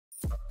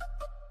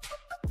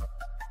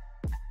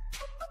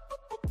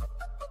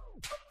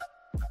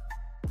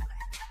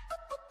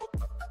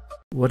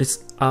What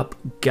is up,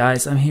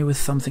 guys? I'm here with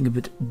something a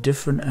bit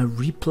different, a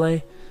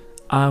replay.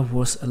 I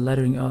was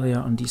lettering earlier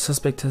on the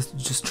suspect test,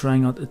 just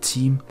trying out a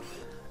team.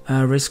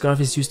 Ray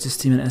Scarface used this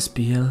team in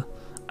SPL.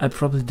 I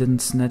probably didn't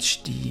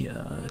snatch the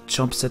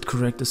jump set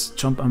correct. This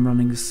jump I'm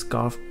running is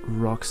Scarf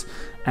Rocks,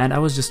 and I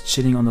was just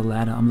chilling on the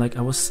ladder.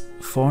 I was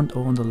 4-0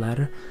 on the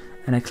ladder,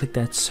 and I clicked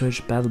that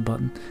search battle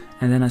button,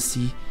 and then I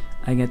see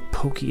I get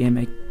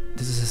PokeaimMD.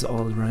 This is his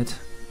all, right?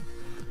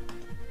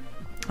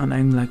 And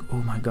I'm like, oh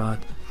my god.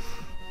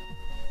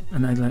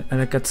 And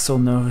I got so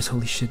nervous,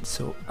 holy shit.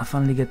 So I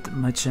finally get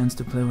my chance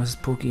to play versus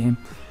Pokeaim,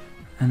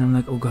 and I'm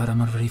like, oh god, I'm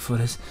not ready for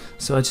this.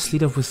 So I just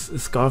lead off with a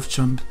Scarf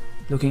Jump,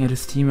 looking at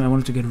his team. I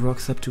wanted to get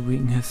Rocks up to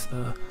weaken his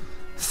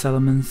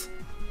Salamence,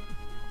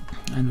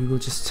 and we will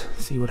just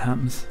see what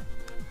happens.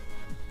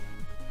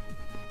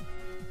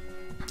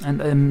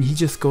 And he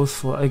just goes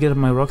for, I get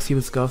my Rocks here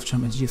with Scarf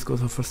Jump, and he just goes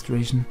for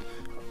Frustration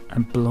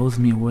and blows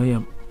me away.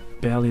 I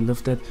barely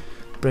lived that.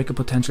 Break a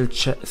potential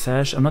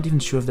sash. I'm not even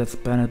sure if that's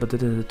banned, but it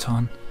did a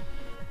ton.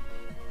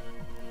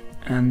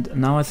 And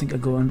now I think I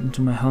go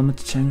into my helmet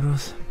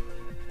Changrowth.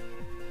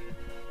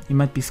 He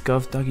might be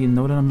Scarf. Does he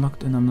know that I'm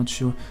locked in? I'm not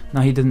sure.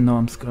 No, he didn't know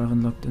I'm Scarf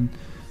and locked in.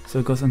 So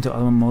it goes into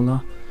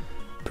Almamola,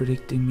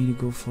 predicting me to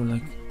go for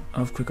like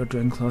Earthquake or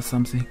Dragon Claw or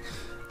something.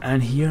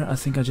 And here I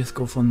think I just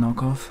go for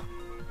knockoff.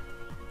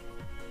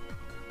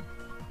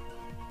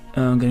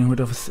 Getting rid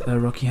of his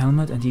Rocky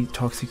helmet, and he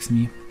Toxics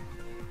me.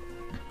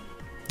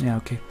 Yeah,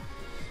 okay.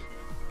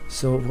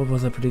 So what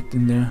was I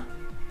predicting there?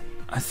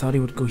 I thought he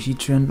would go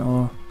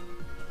Heatran,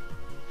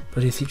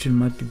 but his Heatran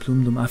might be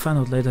Bloom Doom. I found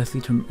out later his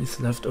Heatran is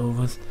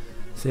leftovers.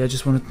 So yeah, I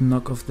just wanted to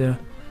knock off there.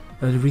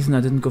 The reason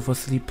I didn't go for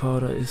Sleep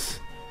Powder is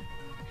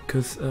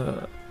because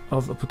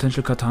of a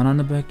potential Kartana in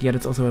the back. Yeah,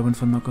 that's also why I went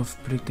for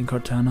knockoff, predicting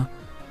Kartana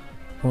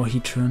or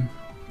Heatran.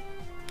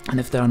 And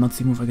if there are not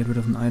Z-move, I get rid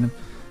of an item.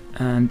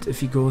 And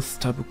if he goes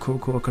Tapu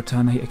Koko or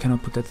Kartana, I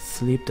cannot put that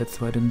Sleep.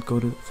 That's why I didn't go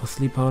for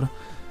Sleep Powder.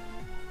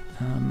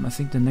 I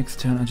think the next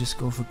turn I just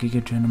go for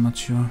Giga Drain, I'm not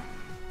sure.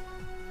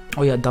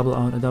 Oh yeah, I double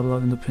out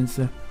in the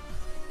Pinsir.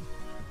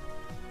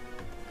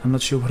 I'm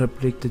not sure what I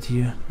predicted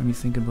here, let me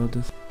think about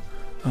this.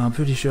 I'm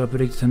pretty sure I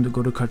predicted him to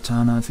go to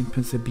Kartana. I think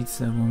Pinsir beats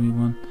that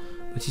 1v1,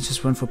 but he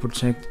just went for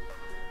Protect.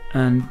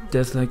 And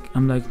there's like,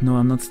 I'm like, no,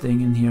 I'm not staying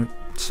in here.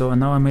 So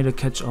now I made a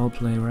catch-all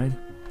play, right?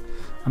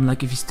 I'm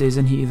like, if he stays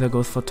in, he either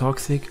goes for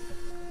Toxic,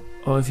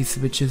 or if he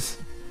switches,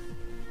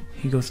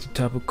 he goes to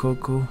Tapu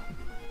Koko.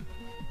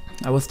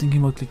 I was thinking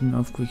about clicking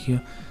Earthquake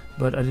here,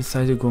 but I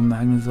decided to go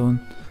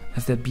Magnezone,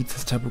 as that beats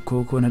his Tapu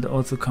Koko, and it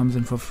also comes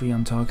in for free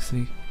on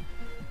Toxic.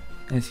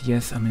 As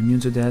yes, I'm immune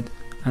to that,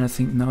 and I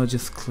think now I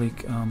just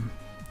click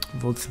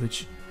Volt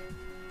Switch.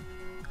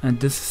 And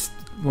this is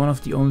one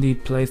of the only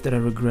plays that I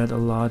regret a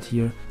lot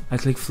here. I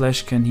click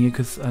Flash Can here,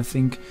 because I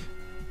think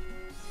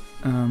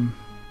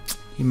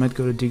he might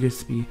go to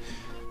Diggersby,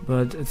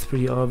 but it's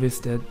pretty obvious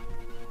that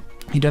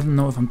he doesn't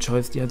know if I'm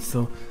choiced yet,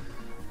 so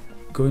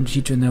going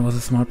to Heatran there was a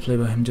smart play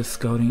by him, just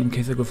scouting in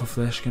case I go for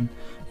Flashkin.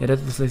 Yeah,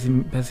 that was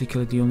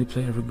basically the only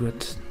play I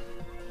regret.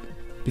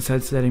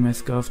 Besides letting my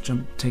Scarf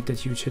Jump take that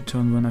huge hit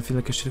turn 1, I feel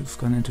like I should have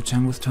gone into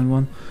Changrowth turn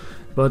 1,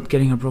 but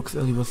getting up Rocks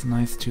early was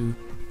nice too.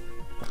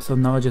 So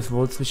now I just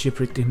Volt Switch here,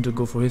 predicting him to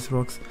go for his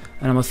Rocks,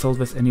 and I'm Assault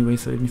Vest anyway,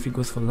 so even if he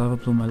goes for Lava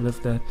Plume, I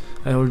live that.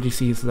 I already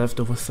see his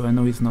leftovers, so I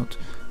know he's not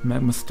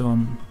Magma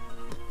Storm,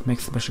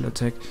 Max Special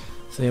Attack.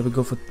 So yeah, we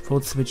go for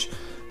Volt Switch,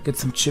 get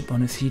some chip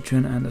on his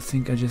Heatran, and I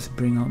think I just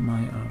bring out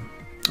my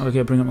I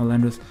bring out my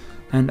Landorus,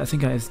 and I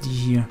think I SD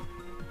here,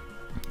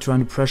 trying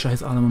to pressure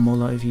his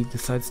Almamola if he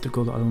decides to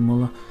go to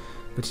Almamola,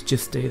 but he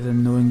just stays there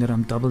knowing that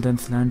I'm double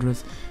dense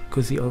Landorus,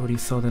 because he already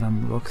saw that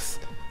I'm Rocks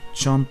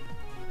Jump.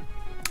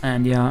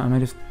 And yeah,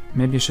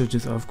 maybe I should have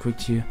just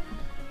Earthquaked here,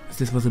 as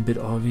this was a bit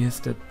obvious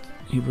that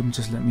he wouldn't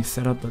just let me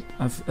set up, but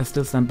I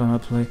still stand by my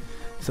play,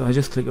 so I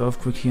just click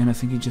Earthquake here, and I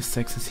think he just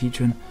sacks his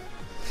Heatran.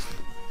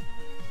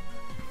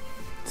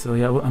 So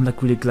yeah, I'm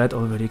like really glad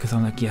already, because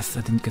I'm like, yes,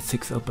 I didn't get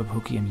 6 out by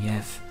Pokeaim,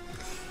 yes.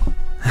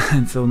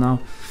 And so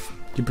now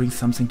he brings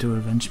something to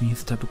revenge me,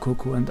 his Tapu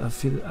Koko, and I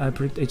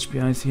predict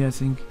HPIs here. I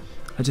think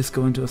I just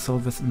go into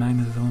Assault Vest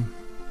Magnezone,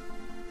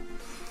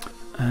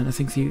 and I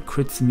think he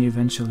crits me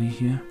eventually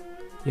here.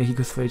 Yeah, he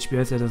goes for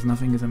HPIs, that does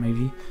nothing because I'm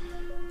AV.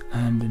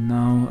 And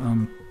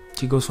now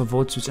he goes for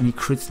Volt Switch and he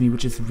crits me,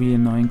 which is really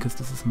annoying because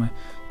this is my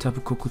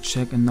Tapu Koko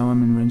check, and now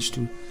I'm in range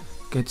to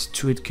get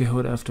 2-hit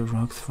KO'd after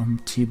Rocks from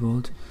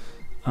T-Bolt.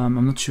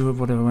 I'm not sure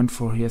what I went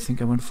for here. I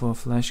think I went for a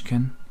Flash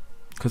Can,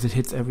 because it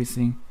hits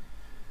everything.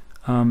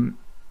 Like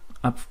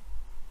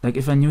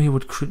if I knew he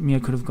would crit me, I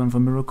could have gone for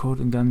Mirror Coat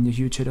and gotten a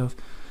huge hit off.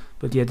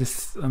 But yeah,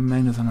 this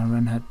Magnezone I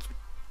ran had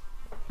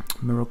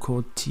Mirror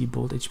Coat,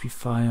 T-Bolt, HP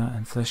Fire,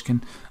 and Flash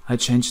Can. I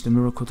changed the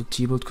Mirror Coat to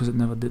T-Bolt because it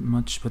never did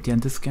much. But yeah, in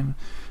this game,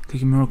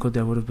 clicking Mirror Coat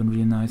there would have been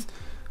really nice.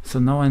 So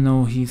now I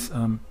know he's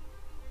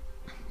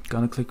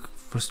gonna click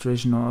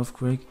Frustration or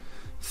Earthquake.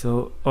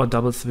 So, or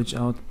double switch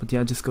out, but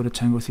yeah, I just go to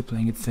Changrowth here,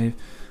 playing it safe,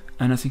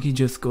 and I think he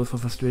just goes for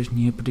Frustration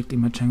here, predicting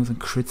my Changrowth and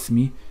crits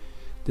me.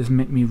 This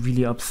made me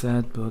really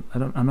upset, but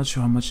I'm not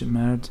sure how much it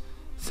mattered,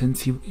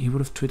 since he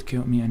would have twit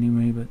KO'd me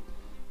anyway, but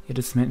it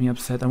just made me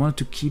upset. I wanted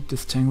to keep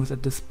this Tangrowth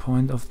at this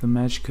point of the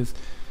match because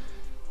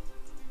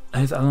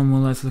his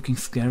Alomola is looking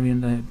scary,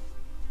 and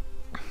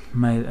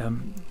my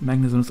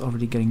Magnezone is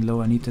already getting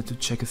low. I needed to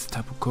check his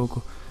Tapu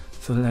Koko.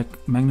 So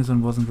like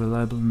Magnezone wasn't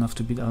reliable enough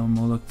to beat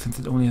Alomola since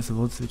it only has a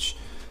Volt Switch.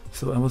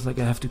 So I was like,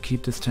 I have to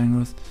keep this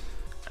Tangrowth,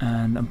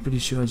 and I'm pretty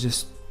sure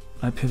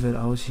I pivot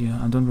out here.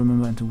 I don't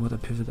remember into what I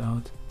pivot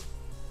out.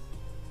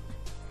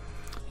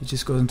 He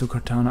just goes into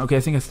Kartana. Okay, I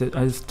think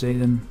I just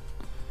stayed in.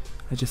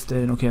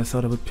 Okay, I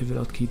thought I would pivot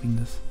out keeping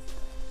this.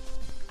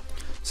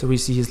 So we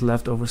see his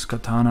leftovers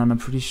Katana, and I'm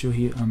pretty sure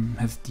he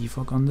has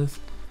defog on this.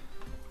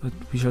 But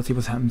we shall see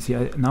what happens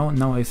here.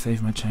 Now I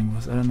save my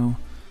Tangrowth. I don't know.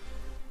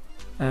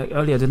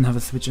 Earlier I didn't have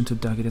a switch into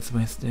Dougie, that's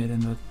why I stayed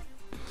in. But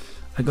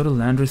I got a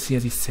Landorus, he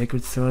has these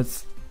Sacred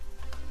Swords.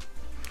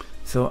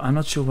 So I'm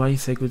not sure why he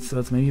Sacred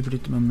Swords. Maybe he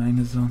predicted my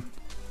Magnezone.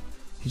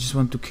 He just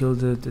wanted to kill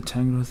the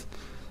Tangrowth.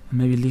 And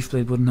maybe Leaf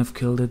Blade wouldn't have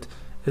killed it.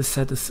 His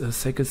set is a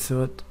Sacred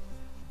Sword,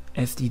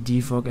 SD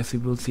defog, as we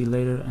will see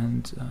later,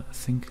 and I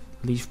think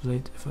Leaf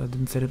Blade, if I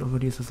didn't say it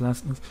already, is his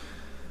last move.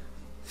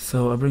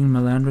 So I bring in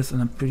my Landorus,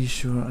 and I'm pretty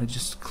sure I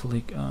just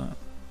click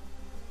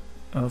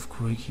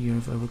Earthquake here,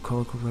 if I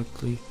recall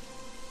correctly.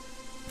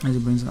 And he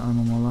brings in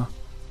Alomola.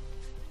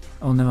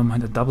 Oh, never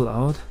mind, a double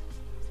out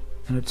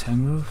and a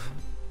Tangrowth.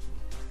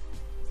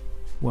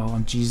 Wow,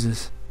 I'm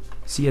Jesus.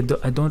 See, I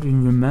don't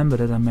even remember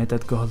that I made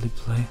that godly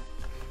play.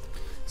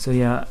 So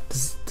yeah,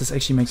 this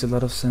actually makes a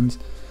lot of sense.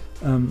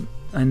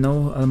 I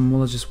know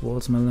Alomola just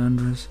walls my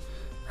Landorus,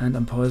 and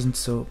I'm poisoned,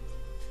 so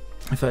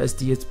if I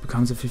SD it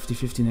becomes a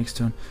 50-50 next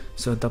turn.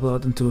 So I double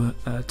out into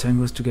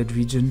Tangrowth to get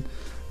regen.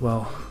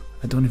 Wow,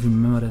 I don't even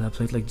remember that I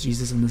played like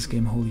Jesus in this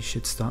game. Holy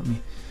shit, start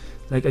me.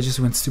 Like, I just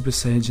went Super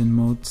Saiyan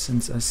mode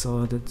since I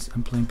saw that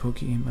I'm playing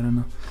PokeaimMD, I don't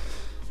know.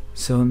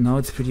 So now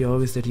it's pretty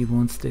obvious that he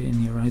won't stay in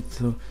here, right?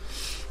 So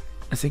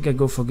I think I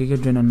go for Giga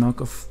Drain and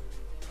knock off.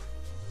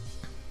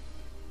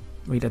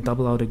 Wait, I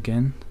double out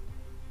again.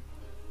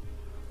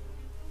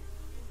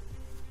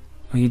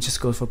 Oh, he just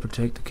goes for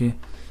Protect, okay.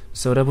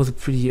 So that was a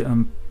pretty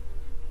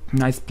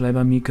nice play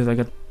by me, because I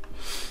got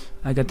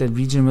that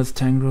regen with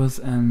Tangrowth,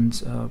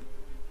 and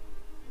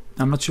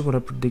I'm not sure what I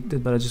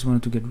predicted, but I just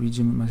wanted to get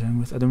regen with my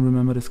Tangrowth. I don't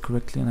remember this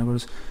correctly, and I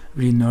was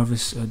really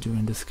nervous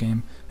during this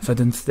game. If I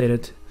didn't state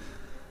it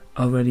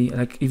already,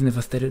 like even if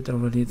I stated it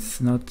already,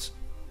 it's not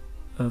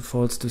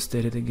false to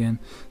state it again.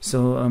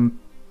 So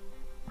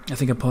I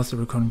think I paused the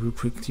recording real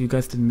quick. You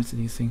guys didn't miss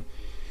anything.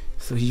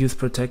 So he used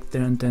Protect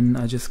there, and then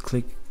I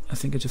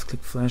think I just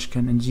clicked Flash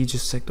Can, and he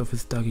just sacked off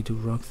his Dougie to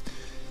rocks.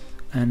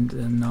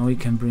 And now he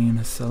can bring in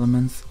his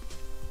Salamence.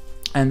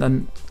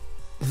 And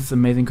this is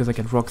amazing because I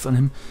get rocks on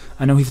him.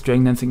 I know he's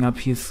Dragon Dancing up,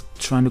 he's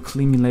trying to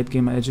clean me late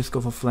game. I just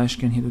go for Flash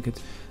Can here to get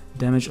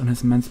damage on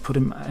his mons, put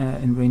him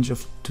in range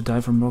of to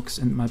die from rocks,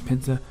 and my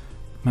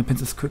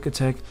Pinsir's Quick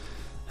Attack.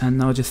 And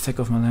now I just sack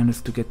off my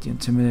Landorus to get the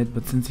Intimidate,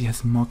 but since he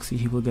has Moxie,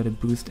 he will get a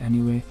boost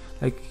anyway.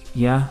 Like,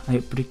 yeah, I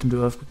predict him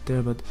to Earthquake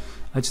there, but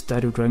I just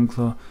died with Dragon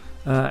Claw.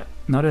 Now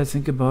that I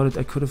think about it,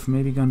 I could have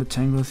maybe gone to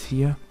Tangrowth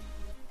here.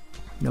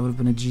 That would have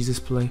been a Jesus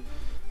play.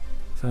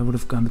 If I would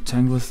have gone to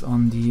Tangrowth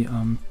on the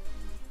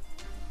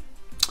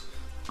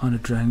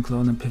Dragon Claw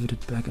and then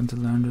pivoted back into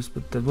Landorus,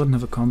 but that wouldn't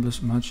have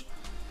accomplished much.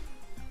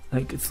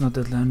 Like, it's not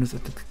that Landorus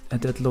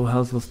at that low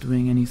health was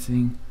doing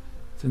anything,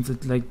 since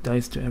it like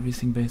dies to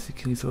everything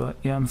basically. So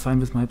yeah, I'm fine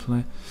with my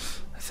play.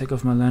 I sack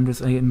off my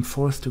Landorus. I am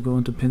forced to go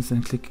into Pinsir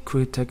and click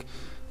Quick Attack,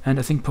 and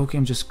I think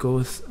Pokeaim just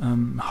goes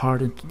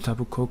hard into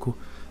Tapu Koko.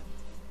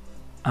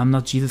 I'm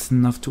not Jesus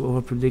enough to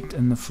overpredict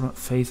in the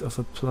face of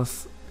a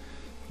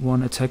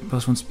 +1 attack,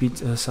 +1 speed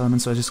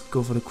Salamence, so I just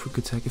go for the Quick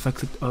Attack. If I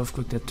clicked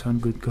Earthquake that turn,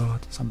 good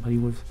god, somebody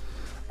would,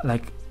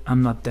 like,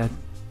 I'm not that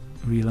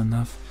real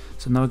enough.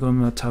 So now I go into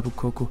my Tapu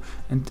Koko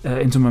and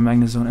into my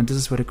Magnezone, and this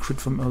is where the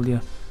crit from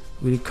earlier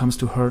really comes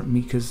to hurt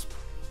me, because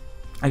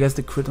I guess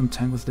the crit on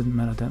Tangrowth didn't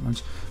matter that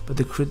much, but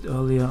the crit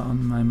earlier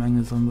on my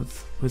Magnezone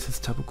with his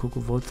Tapu Koko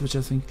Volt, which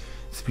I think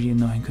is pretty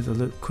annoying, because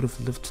I could have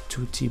lived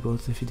 2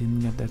 T-Bolts if he didn't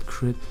get that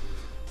crit.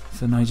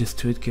 So now I just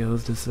 2-hit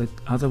KOs this. Like,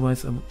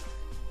 otherwise I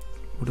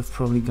would have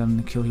probably gotten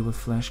a kill here with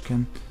Flash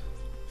Can,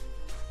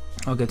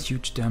 or get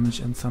huge damage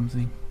and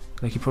something.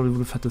 Like, he probably would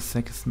have had to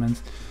sack his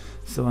mons.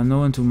 So I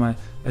go into my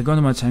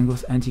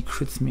Tangrowth, and he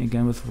crits me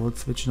again with Volt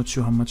Switch. Not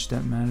sure how much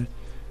that mattered.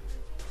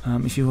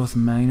 If he was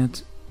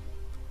Magnet,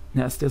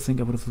 yeah, I still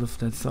think I would have lived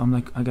that. So I'm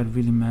like, I got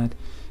really mad.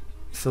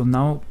 So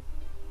now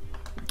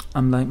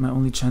I'm like, my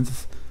only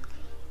chances.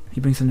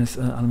 He brings in his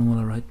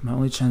Alomola, right? My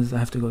only chances, I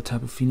have to go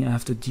Tapu Fini. I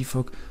have to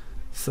defog.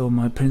 So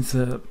my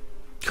Pinsir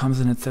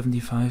comes in at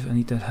 75, I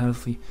need that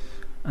healthy,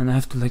 and I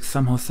have to like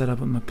somehow set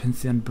up with my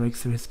Pinsir and break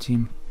through his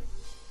team.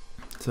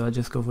 So I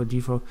just go for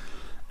defog,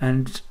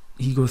 and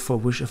he goes for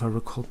Wish if I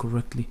recall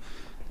correctly.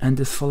 And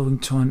this following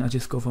turn I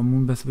just go for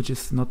Moonblast, which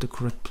is not the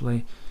correct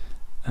play.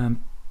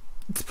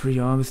 It's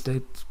pretty obvious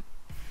that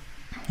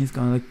he's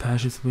gonna like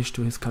pass his Wish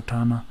to his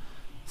Katana.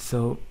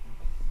 So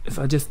if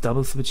I just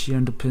double switch here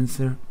into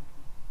Pinsir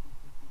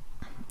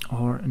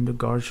or in the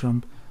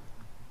Garchomp,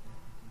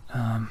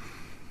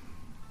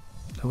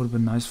 That would have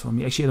been nice for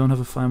me. Actually, I don't have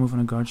a fire move on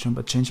a guard jump.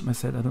 I changed my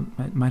set.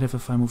 Might have a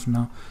fire move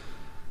now.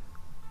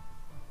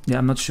 Yeah,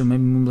 I'm not sure.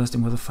 Maybe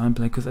Moonblasting was a fine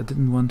play because I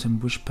didn't want him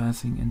wish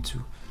passing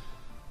into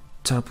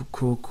Tapu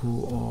Koko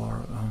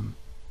or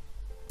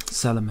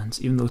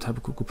Salamence, even though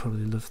Tapu Koko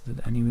probably lived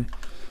it anyway.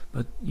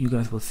 But you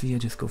guys will see. I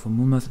just go for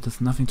Moonblast. It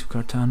does nothing to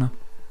Kartana.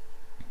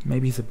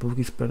 Maybe he's a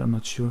bogey spread. I'm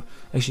not sure.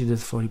 Actually, it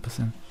is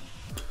 40%.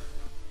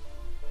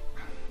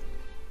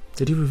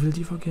 Did he reveal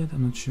D-Forget?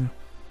 I'm not sure.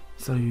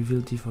 Sorry, he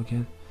revealed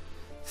D-Forget.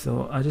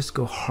 So I just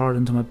go hard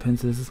into my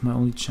Pinsir. This is my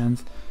only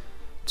chance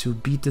to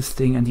beat this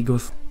thing, and he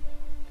goes.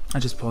 I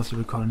just pause the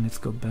recording. Let's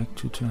go back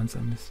 2 turns. I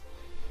miss.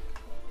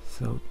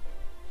 So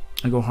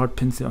I go hard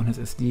Pinsir on his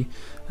SD,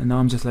 and now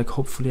I'm just like,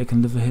 hopefully I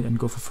can live a hit and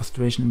go for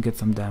frustration and get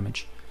some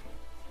damage.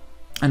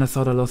 And I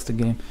thought I lost the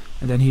game,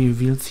 and then he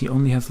reveals he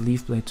only has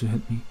Leaf Blade to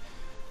hit me,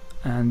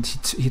 and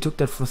he took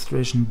that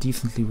frustration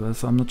decently well.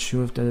 So I'm not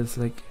sure if that is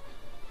like,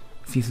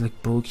 if he's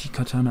like bulky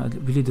Katana. I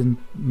really didn't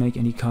make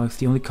any calcs.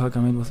 The only calc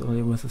I made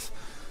was his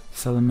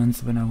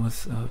Salamence when I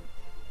was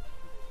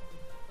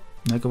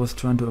like I was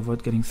trying to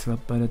avoid getting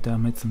swept by that. I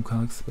made some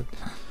calcs, but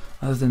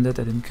other than that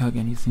I didn't calc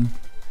anything.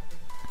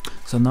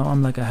 So now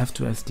I'm like, I have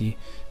to SD,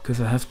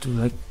 because I have to,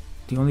 like,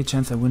 the only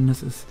chance I win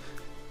this is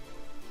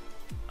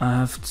I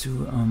have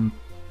to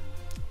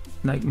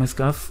like, my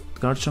Scarf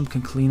guard jump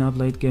can clean up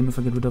late game if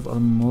I get rid of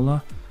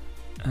Alomomola,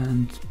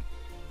 and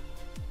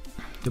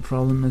the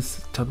problem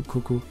is Tapu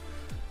Koko.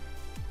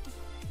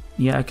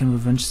 Yeah, I can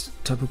revenge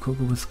Tapu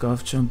Koko with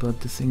Scarf jump,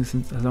 but the thing is,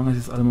 as long as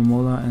it's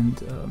Alomomola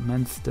and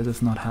Mons, that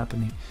is not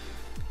happening.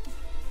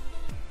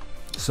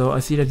 So I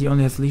see that he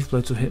only has Leaf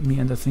Blade to hit me,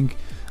 and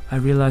I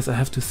realize I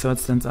have to third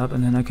stance up,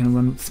 and then I can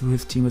run through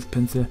his team with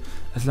Pinsir,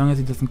 as long as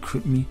he doesn't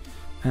crit me.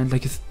 And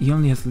like, he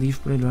only has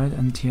Leaf Blade, right?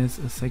 And he has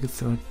a second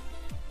sword.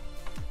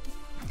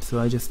 So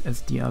I just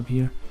SD up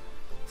here.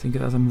 I think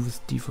the other move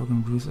is Defog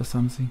and Bruise or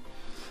something.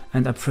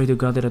 And I pray to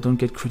God that I don't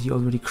get crit. He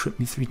already crit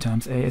me 3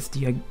 times. I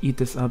SD, I eat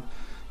this up.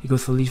 He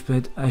goes for Leaf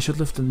Blade. I should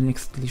lift the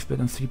next Leaf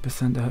Blade on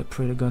 3%. I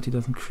pray to God he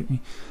doesn't crit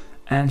me.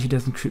 And he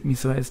doesn't crit me,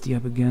 so I SD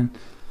up again.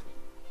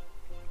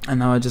 And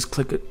now I just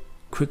click a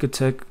quick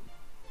attack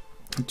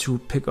to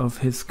pick off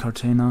his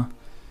Kartana,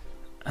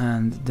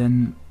 and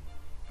then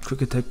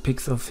quick attack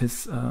picks off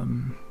his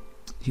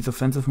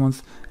offensive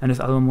mons, and his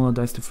Alomomola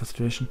dies to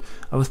frustration.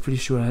 I was pretty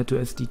sure I had to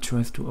SD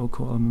twice to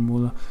Oko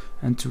Alomomola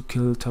and to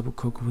kill Tapu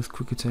Koko with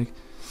quick attack.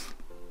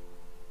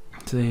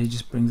 So he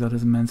just brings out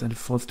his Mons and it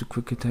falls to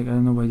quick attack. I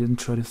don't know why he didn't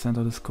try to send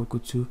out his Koko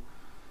too,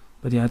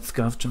 but he had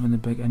Scarf Jump in the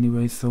back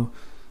anyway. So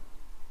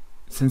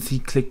since he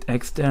clicked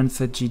X there and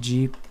said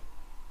GG,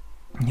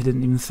 he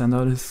didn't even send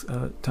out his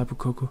Tapu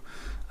Koko.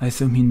 I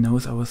assume he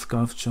knows I was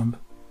Scarf Jump.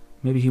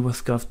 Maybe he was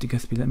Scarf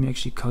DKSB. Let me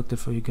actually calc that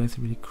for you guys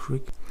really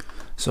quick.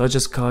 So I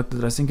just calced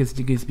that I think his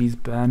DKSB is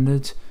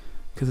banded,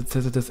 because it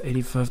says it has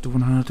 85 to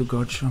 100 to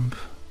guard jump,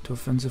 to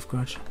offensive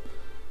guard jump.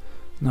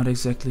 Not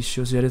exactly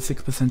sure, so he had a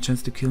 6%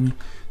 chance to kill me.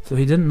 So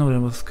he didn't know that I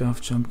was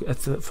Scarf Jump. At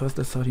first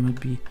I thought he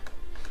might be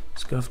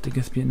Scarf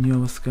DKSB and knew I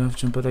was Scarf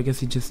Jump, but I guess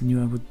he just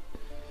knew I would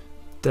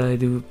die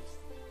to...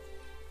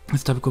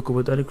 His Tapu Koko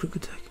would die to quick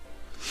attack.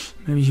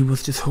 Maybe he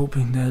was just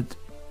hoping that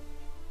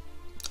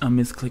I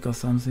misclick or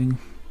something.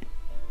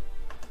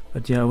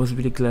 But yeah, I was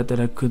really glad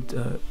that I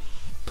could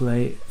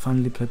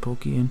finally play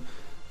PokeaimMD.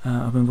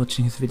 I've been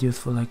watching his videos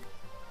for like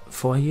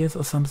 4 years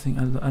or something.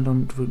 I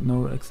don't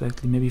know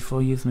exactly. Maybe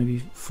 4 years,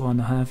 maybe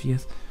 4.5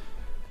 years.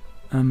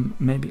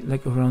 Maybe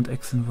like around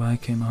X and Y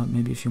came out,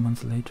 maybe a few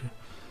months later.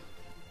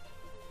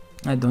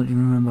 I don't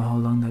even remember how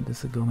long that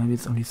is ago. Maybe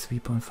it's only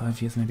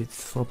 3.5 years, maybe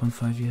it's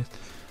 4.5 years.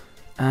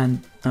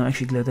 And I'm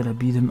actually glad that I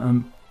beat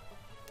him.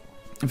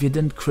 If he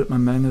didn't crit my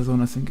Magna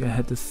Zone, I think I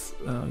had this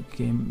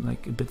game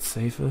like a bit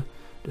safer.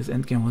 This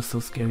endgame was so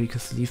scary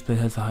because Leaf Blade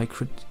has a high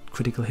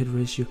critical hit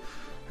ratio,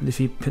 and if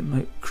he crit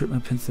my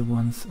Pinsir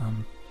once,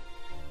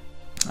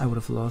 I would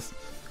have lost.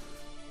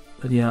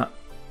 But yeah,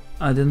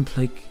 I didn't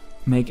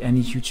make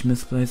any huge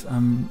misplays.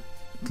 I'm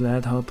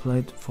glad how I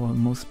played for the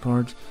most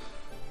part.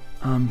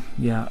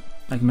 Yeah,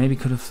 like maybe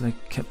could have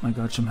like kept my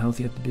guard jump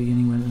healthy at the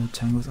beginning when the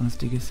tank was on his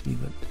DKSB,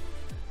 but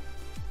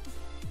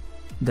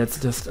that's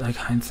just like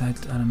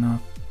hindsight. I don't know.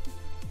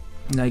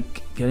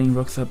 Like getting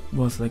rocks up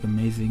was like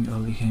amazing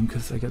early game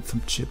because I got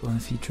some chip on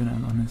his Heatran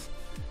and on his...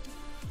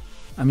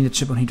 I mean the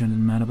chip on Heatran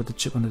didn't matter, but the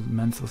chip on the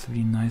Mons was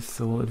really nice.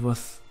 So it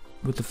was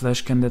with the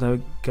flash can that I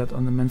got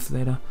on the Mons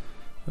later.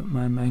 But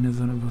my Magna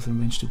Zone, it was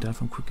in range to die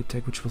from quick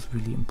attack, which was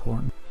really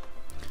important.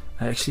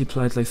 I actually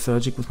played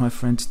Lysergic with my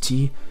friend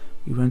T.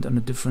 We went on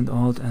a different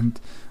alt and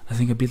I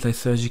think I beat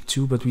Lysergic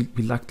too, but we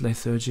lucked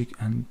Lysergic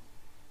and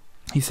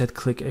he said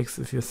click X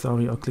if you're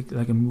sorry, or click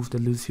like a move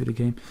that loses you the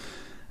game.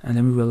 And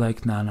then we were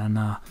like,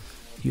 nah,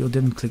 you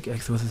didn't click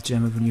X versus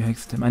Jammet when you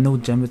hexed him. I know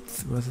Jammet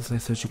versus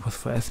Lysergic was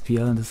for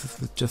SPL, and this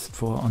is just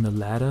for on the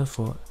ladder,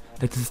 for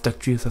like this is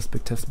Dokkerich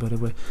suspect test, by the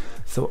way.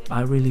 So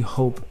I really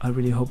hope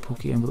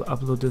PokeaimMD will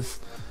upload this,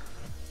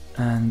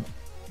 and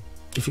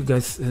if you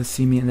guys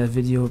see me in that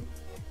video,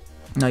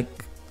 like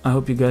I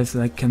hope you guys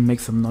like can make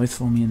some noise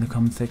for me in the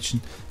comment section.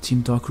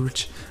 Team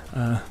Dokkerich,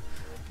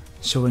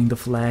 showing the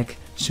flag.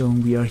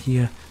 showing we are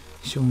here,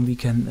 showing we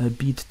can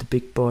beat the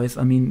big boys.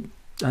 I mean,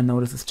 I know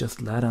this is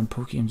just ladder, and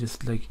PokeaimMD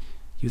just like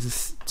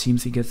uses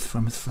teams he gets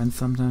from his friends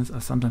sometimes,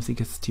 or sometimes he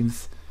gets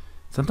teams,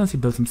 sometimes he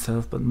builds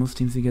himself, but most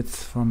teams he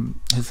gets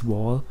from his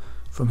wall,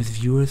 from his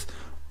viewers,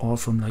 or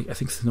from, like, I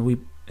think Snowy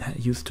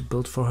used to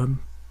build for him,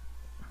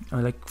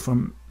 or like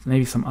from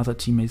maybe some other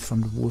teammates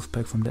from the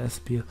Wolfpack, from the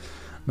SPL.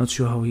 Not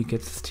sure how he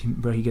gets his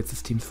team, where he gets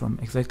his teams from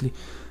exactly,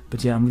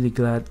 but yeah, I'm really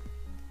glad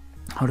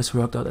how this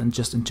worked out, and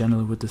just in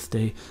general with this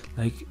day.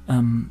 Like,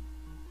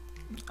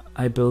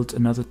 I built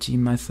another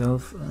team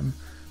myself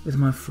with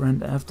my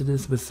friend after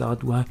this, with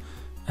Zadwai,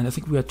 and I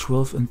think we are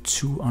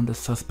 12-2 on the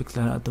suspect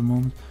ladder at the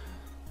moment.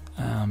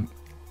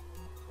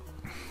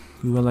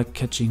 We were like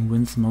catching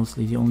wins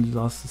mostly. The only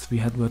losses we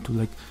had were to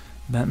like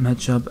bad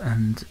matchup,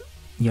 and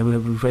yeah,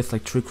 we faced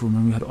like Trick Room,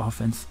 and we had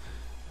offense,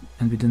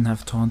 and we didn't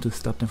have taunt to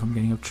stop them from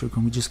getting up Trick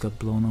Room. We just got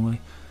blown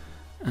away,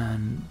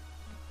 and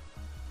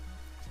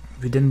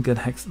we didn't get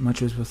hexed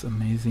much, which was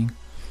amazing,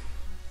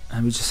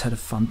 and we just had a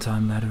fun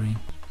time laddering.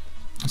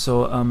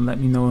 So let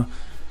me know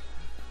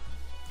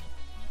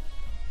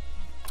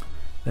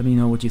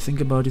what you think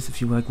about this, if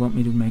you like want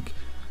me to make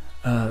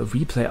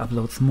replay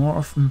uploads more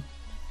often.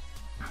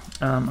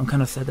 I'm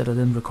kind of sad that I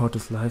didn't record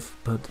this live,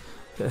 but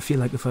I feel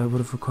like if I would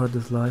have recorded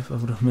this live, I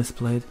would have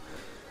misplayed,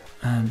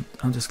 and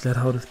I'm just glad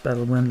how this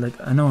battle went. Like,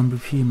 I know I'm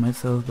repeating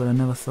myself, but I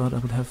never thought I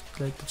would have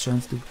like the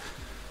chance to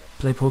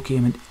play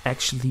PokeaimMD and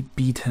actually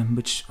beat him,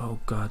 which, oh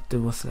god,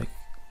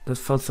 that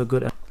felt so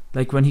good.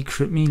 Like when he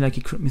crit me, like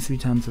he crit me 3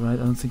 times, right?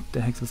 I don't think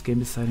the hex was game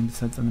deciding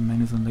besides on the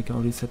Magnezone. Like I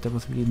already said, that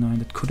was really annoying.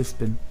 That could have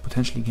been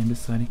potentially game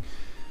deciding.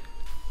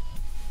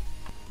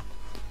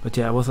 But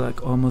yeah, I was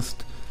like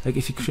almost, like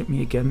if he crit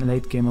me again in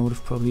late game, I would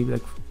have probably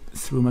like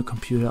threw my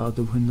computer out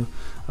the window.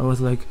 I was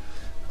like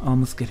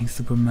almost getting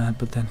super mad,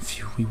 but then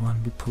phew, we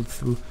won, we pulled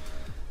through.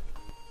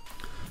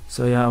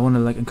 So yeah, I want to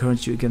like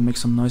encourage you again, make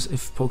some noise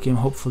if PokeaimMD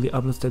hopefully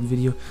uploads that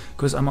video,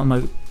 because I'm on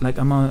my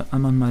I'm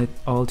on my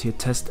alt here,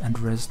 test and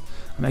rest.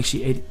 I'm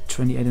actually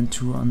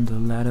 28-2 on the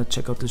ladder.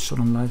 Check out the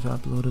Showdown live I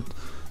uploaded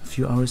a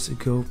few hours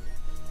ago.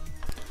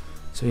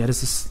 So yeah,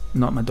 this is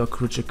not my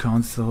Dokkerich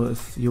account, so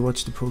if you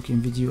watch the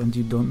PokeaimMD video and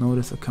you don't know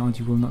this account,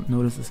 you will not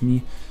know this as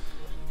me.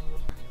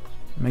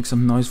 Make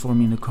some noise for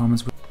me in the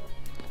comments.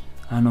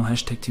 I don't know,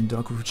 hashtag Team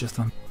Dokkerich or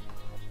something.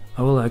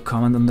 I will like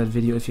comment on that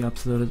video if you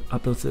upload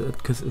it,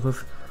 because it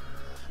was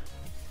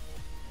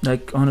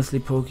like, honestly,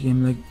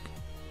 PokeaimMD, like,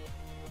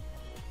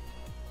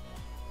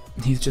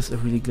 he's just a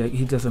really, like,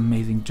 he does an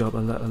amazing job. I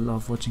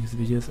love watching his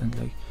videos and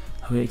like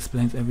how he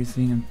explains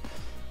everything, and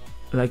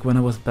like when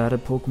I was bad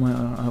at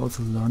Pokemon, I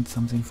also learned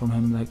something from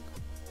him. Like,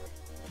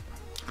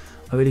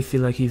 I really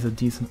feel like he's a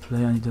decent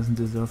player and he doesn't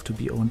deserve to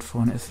be owned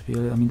for an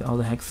SPL. I mean, all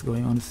the hacks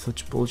going on is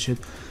such bullshit.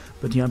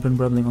 But yeah, I've been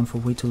rambling on for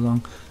way too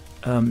long.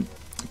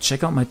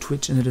 Check out my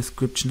Twitch in the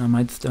description. I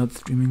might start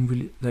streaming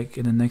really like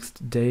in the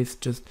next days.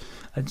 Just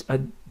I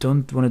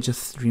don't want to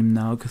just stream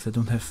now because I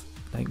don't have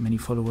like many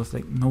followers.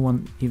 Like no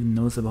one even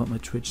knows about my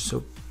Twitch.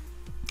 So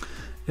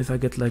if I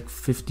get like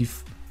 50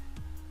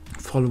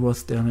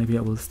 followers there, maybe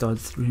I will start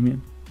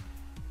streaming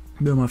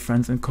with my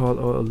friends and call,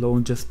 or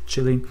alone just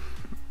chilling.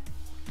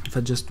 If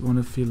I just want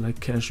to feel like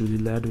casually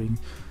laddering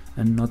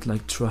and not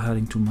like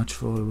tryharding too much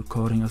for a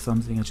recording or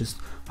something, I just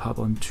hop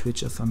on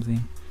Twitch or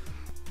something.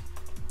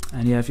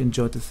 And yeah, if you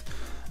enjoyed this,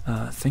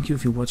 thank you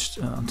if you watched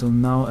until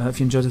now. If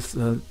you enjoyed this,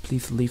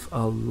 please leave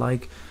a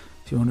like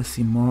if you want to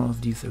see more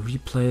of these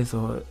replays,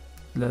 or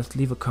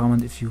leave a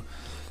comment if you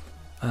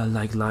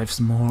like lives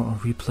more or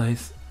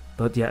replays.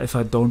 But yeah, if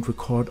I don't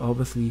record,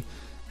 obviously,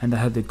 and I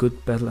had a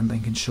good battle and I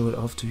can show it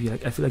off to you,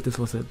 like I feel like this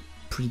was a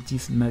pretty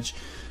decent match.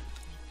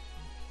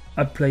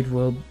 I played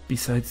well,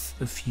 besides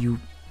a few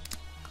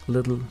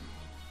little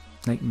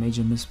like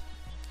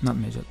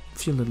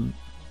few little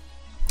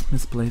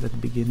misplays at the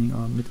beginning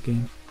or mid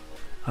game.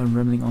 I'm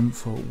rambling on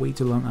for way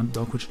too long. I'm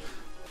Dokkerich.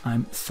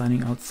 I'm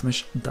signing out.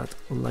 Smash that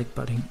like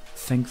button.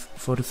 Thanks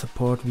for the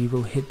support. We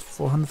will hit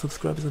 400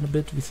 subscribers in a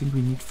bit. We think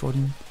we need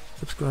 14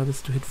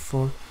 subscribers to hit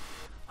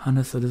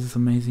 400, so this is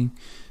amazing.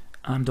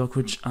 I'm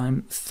Dokkerich.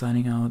 I'm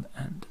signing out,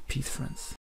 and peace, friends.